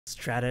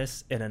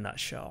Stratis in a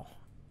nutshell.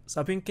 So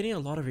I've been getting a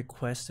lot of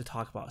requests to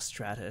talk about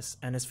Stratis,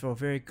 and it's for a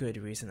very good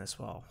reason as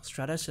well.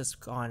 Stratis has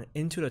gone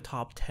into the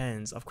top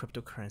 10s of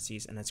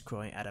cryptocurrencies and it's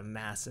growing at a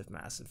massive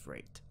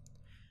rate.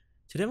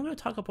 Today I'm going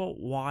to talk about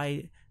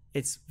why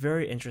it's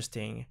very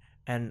interesting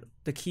and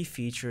the key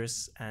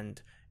features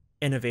and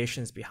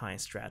innovations behind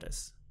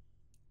Stratis.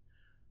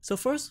 So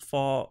first of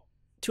all,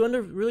 to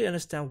really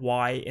understand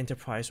why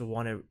enterprise will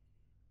want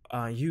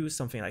to use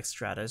something like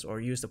Stratis or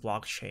use the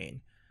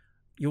blockchain,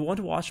 you'll want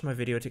to watch my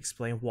video to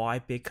explain why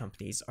big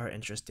companies are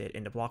interested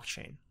in the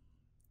blockchain.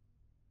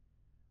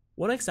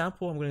 One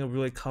example I'm going to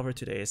really cover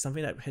today is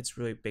something that hits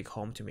really big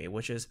home to me,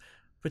 which is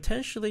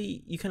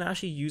potentially you can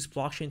actually use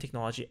blockchain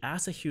technology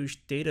as a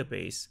huge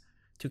database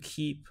to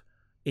keep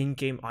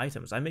in-game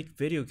items. I make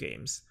video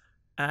games,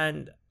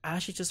 and I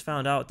actually just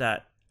found out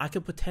that I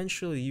could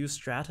potentially use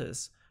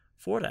Stratis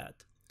for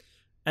that.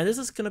 And this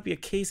is going to be a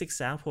case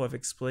example of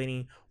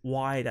explaining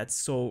why that's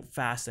so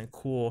fast and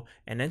cool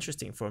and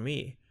interesting for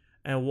me,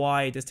 and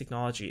why this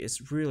technology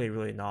is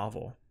really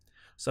novel.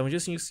 So I'm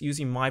just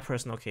using my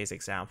personal case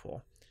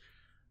example.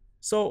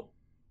 So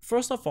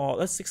first of all,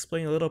 let's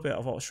explain a little bit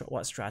about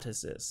what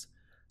Stratis is.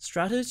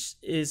 Stratis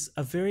is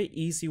a very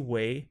easy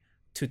way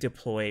to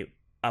deploy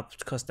a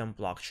custom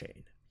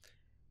blockchain.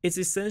 It's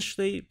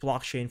essentially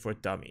blockchain for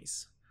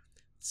dummies.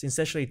 It's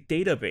essentially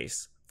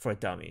database for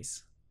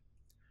dummies.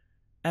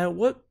 And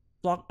what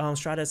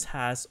Stratis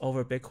has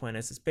over Bitcoin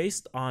is it's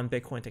based on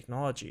Bitcoin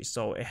technology.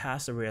 So it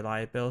has the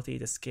reliability,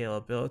 the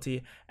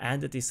scalability,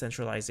 and the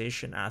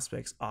decentralization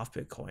aspects of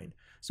Bitcoin.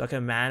 So I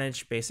can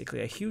manage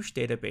basically a huge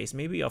database,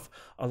 maybe of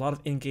a lot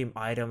of in-game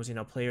items.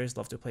 Players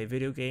love to play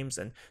video games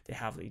and they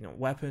have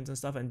weapons and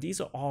stuff. And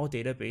these are all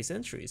database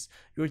entries.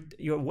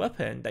 Your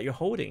weapon that you're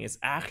holding is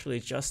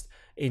actually just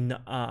a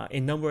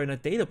number in a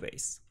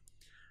database.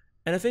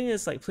 And the thing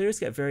is, players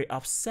get very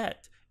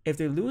upset if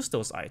they lose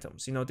those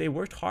items. They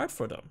worked hard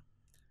for them.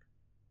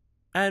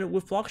 And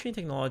with blockchain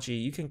technology,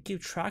 you can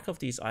keep track of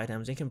these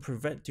items. You can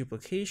prevent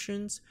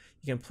duplications,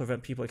 you can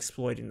prevent people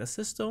exploiting the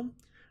system,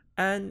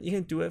 and you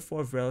can do it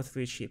for a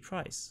relatively cheap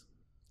price.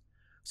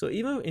 So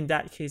even in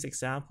that case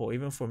example,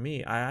 even for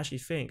me, I actually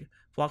think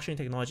blockchain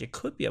technology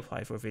could be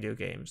applied for video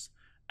games,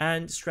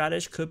 and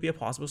Stratis could be a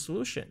possible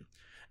solution.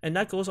 And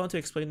that goes on to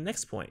explain the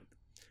next point.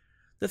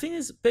 The thing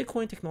is,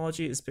 Bitcoin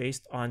technology is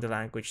based on the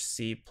language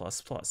C++.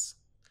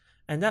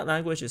 And that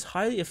language is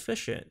highly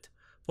efficient,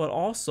 but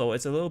also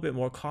it's a little bit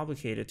more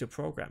complicated to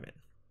program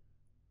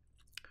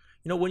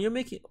in. When you're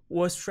making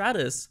with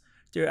Stratis,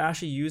 they're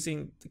actually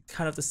using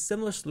kind of the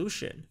similar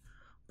solution,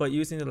 but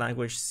using the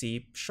language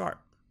Csharp.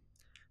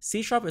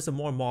 Csharp is a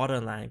more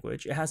modern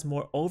language. It has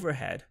more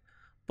overhead,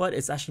 but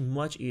it's actually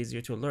much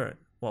easier to learn.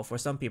 Well, for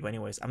some people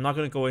anyways. I'm not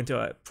going to go into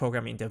a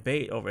programming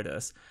debate over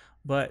this,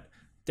 but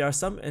there are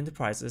some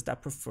enterprises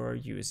that prefer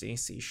using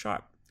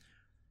Csharp.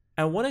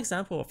 And one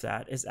example of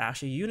that is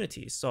actually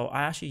Unity. So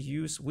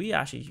we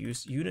actually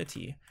use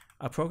Unity,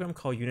 a program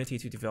called Unity,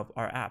 to develop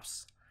our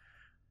apps.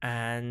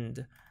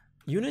 And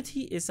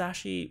Unity is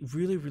actually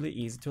really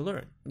easy to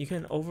learn. You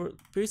can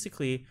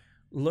basically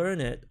learn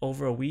it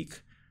over a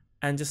week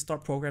and just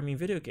start programming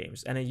video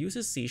games. And it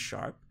uses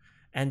Csharp,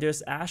 and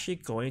there's actually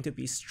going to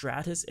be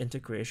Stratis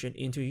integration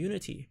into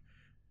Unity.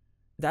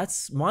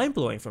 That's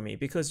mind-blowing for me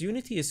because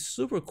Unity is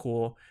super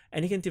cool,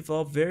 and you can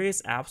develop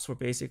various apps for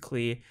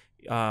basically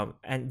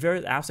and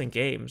various apps and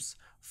games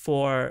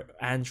for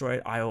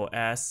Android,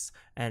 iOS,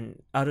 and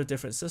other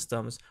different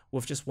systems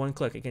with just one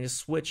click. You can just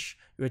switch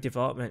your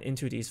development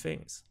into these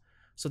things.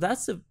 So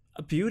that's the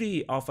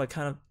beauty of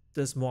kind of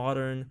this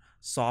modern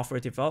software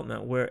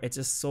development, where it's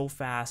just so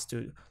fast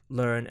to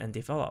learn and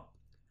develop.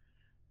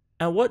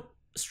 And what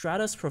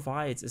Stratis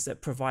provides is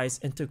it provides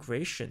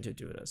integration to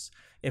do this.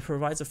 It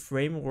provides a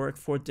framework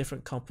for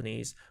different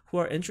companies who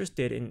are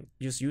interested in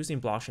just using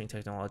blockchain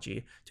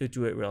technology to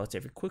do it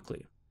relatively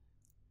quickly.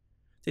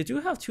 They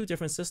do have two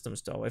different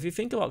systems though. If you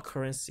think about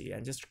currency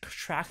and just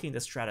tracking the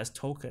Stratis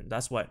token,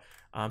 that's what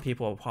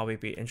people will probably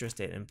be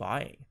interested in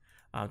buying,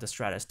 the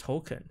Stratis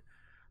token.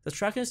 The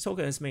Stratis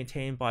token is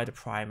maintained by the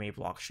primary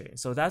blockchain.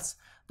 So that's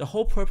the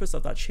whole purpose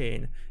of that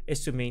chain,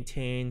 is to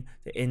maintain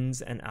the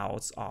ins and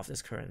outs of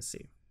this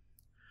currency.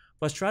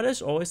 But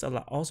Stratis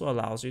also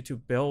allows you to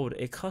build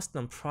a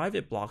custom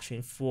private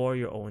blockchain for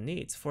your own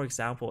needs. For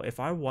example, if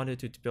I wanted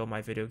to build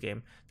my video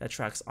game that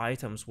tracks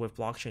items with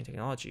blockchain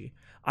technology,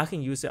 I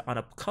can use it on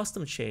a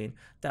custom chain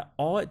that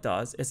all it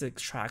does is it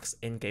tracks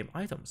in-game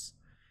items.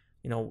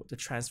 The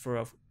transfer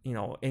of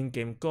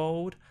in-game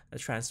gold, the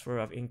transfer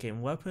of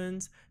in-game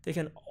weapons, they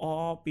can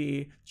all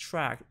be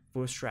tracked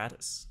with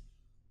Stratis.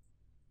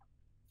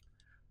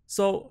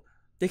 So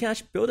they can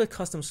actually build a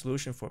custom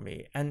solution for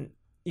me, and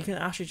you can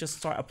actually just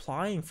start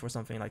applying for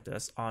something like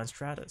this on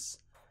Stratis.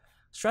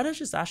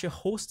 Stratis is actually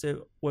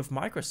hosted with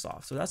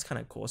Microsoft, so that's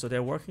kind of cool. So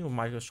they're working with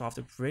Microsoft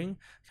to bring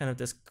kind of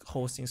this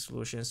hosting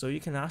solution, so you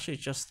can actually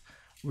just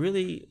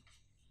really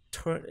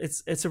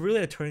it's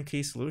really a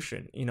turnkey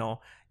solution.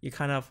 You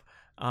kind of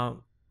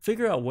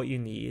figure out what you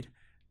need,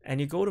 and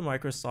you go to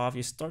Microsoft,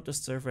 you start the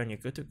server, and you're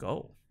good to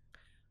go.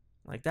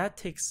 Like that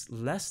takes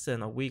less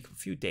than a week, a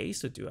few days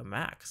to do a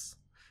max.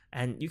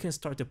 And you can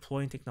start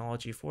deploying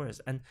technology for this.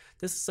 And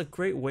this is a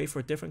great way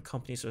for different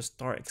companies to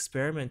start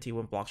experimenting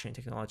with blockchain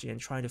technology and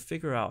trying to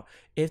figure out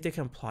if they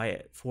can apply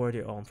it for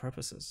their own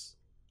purposes.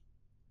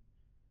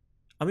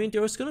 I mean,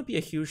 there was going to be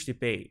a huge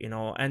debate,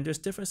 and there's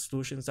different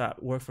solutions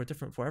that work for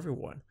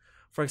everyone.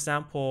 For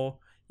example,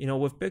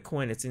 with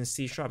Bitcoin, it's in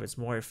C#, it's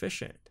more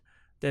efficient.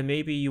 Then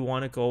maybe you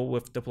want to go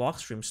with the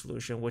Blockstream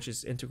solution, which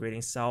is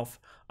integrating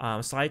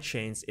side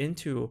chains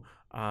into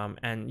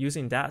and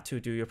using that to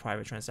do your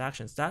private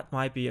transactions. That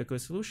might be a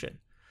good solution.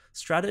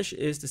 Stratis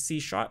is the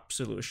C#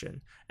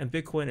 solution, and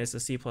Bitcoin is the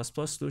C++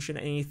 solution,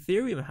 and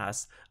Ethereum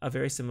has a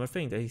very similar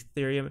thing.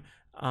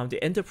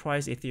 The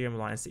Enterprise Ethereum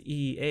Alliance, the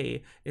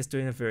EEA, is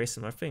doing a very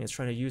similar thing. It's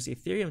trying to use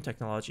Ethereum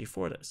technology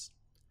for this.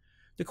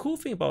 The cool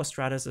thing about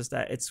Stratis is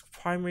that it's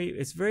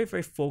very,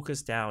 very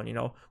focused down.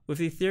 With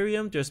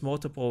Ethereum, there's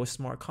multiple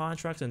smart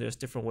contracts and there's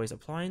different ways of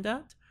applying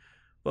that.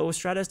 But with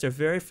Stratis, they're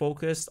very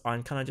focused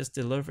on kind of just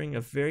delivering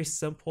a very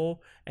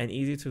simple and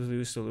easy to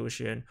use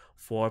solution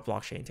for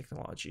blockchain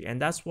technology.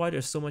 And that's why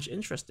there's so much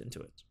interest into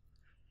it.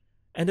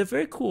 And the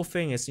very cool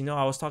thing is,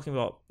 I was talking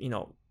about,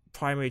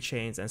 primary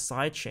chains and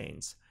side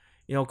chains.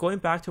 Going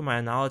back to my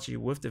analogy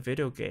with the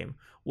video game,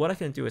 what I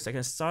can do is I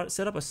can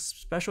set up a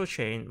special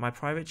chain, my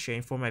private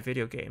chain for my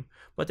video game,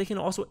 but they can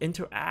also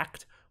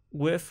interact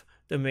with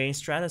the main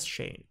Stratis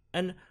chain.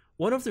 And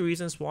one of the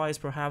reasons why is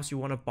perhaps you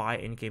want to buy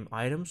in-game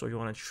items or you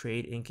want to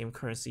trade in-game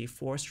currency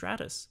for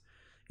Stratis.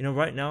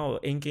 Right now,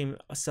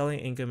 selling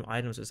in-game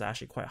items is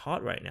actually quite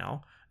hot right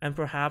now, and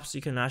perhaps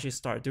you can actually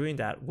start doing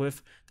that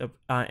with the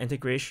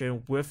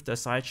integration with the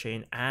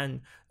sidechain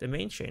and the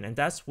main chain, and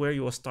that's where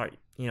you will start,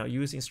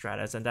 using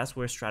Stratis, and that's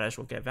where Stratis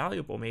will get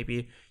valuable.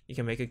 Maybe you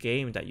can make a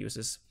game that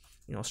uses,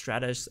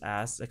 Stratis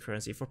as a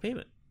currency for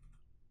payment,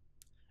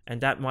 and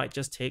that might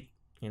just take,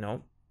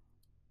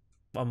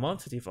 a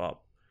month to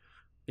develop,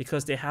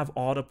 because they have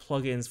all the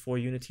plugins for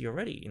Unity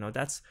already.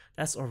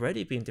 That's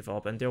already being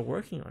developed, and they're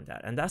working on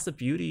that. And that's the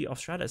beauty of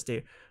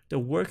Stratis. They're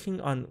working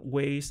on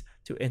ways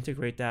to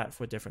integrate that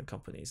for different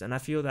companies, and I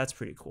feel that's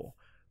pretty cool.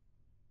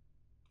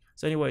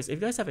 So anyways, if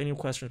you guys have any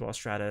questions about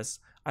Stratis,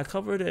 I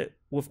covered it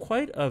with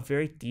quite a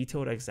very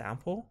detailed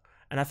example,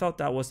 and I felt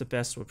that was the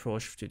best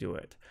approach to do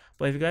it.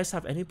 But if you guys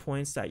have any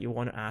points that you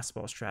want to ask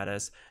about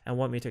Stratis and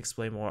want me to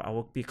explain more, I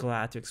will be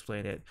glad to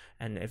explain it,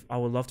 and I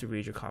would love to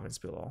read your comments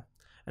below.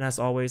 And as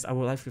always, I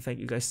would like to thank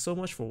you guys so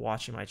much for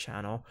watching my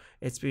channel.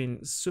 It's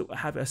been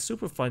a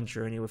super fun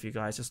journey with you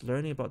guys, just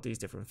learning about these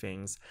different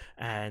things.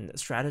 And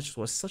Stratis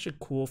was such a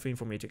cool thing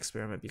for me to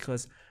experiment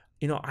because,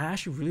 I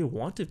actually really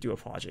want to do a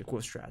project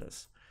with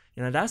Stratis.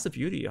 That's the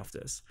beauty of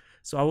this.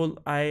 So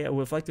I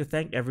would like to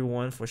thank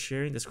everyone for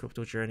sharing this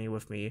crypto journey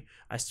with me.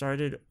 I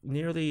started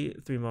nearly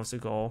 3 months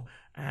ago,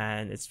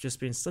 and it's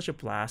just been such a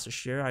blast to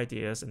share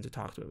ideas and to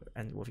talk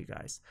with you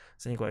guys.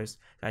 So anyways,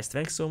 guys,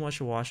 thanks so much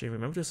for watching.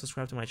 Remember to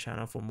subscribe to my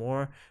channel for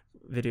more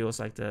videos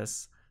like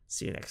this.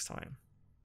 See you next time.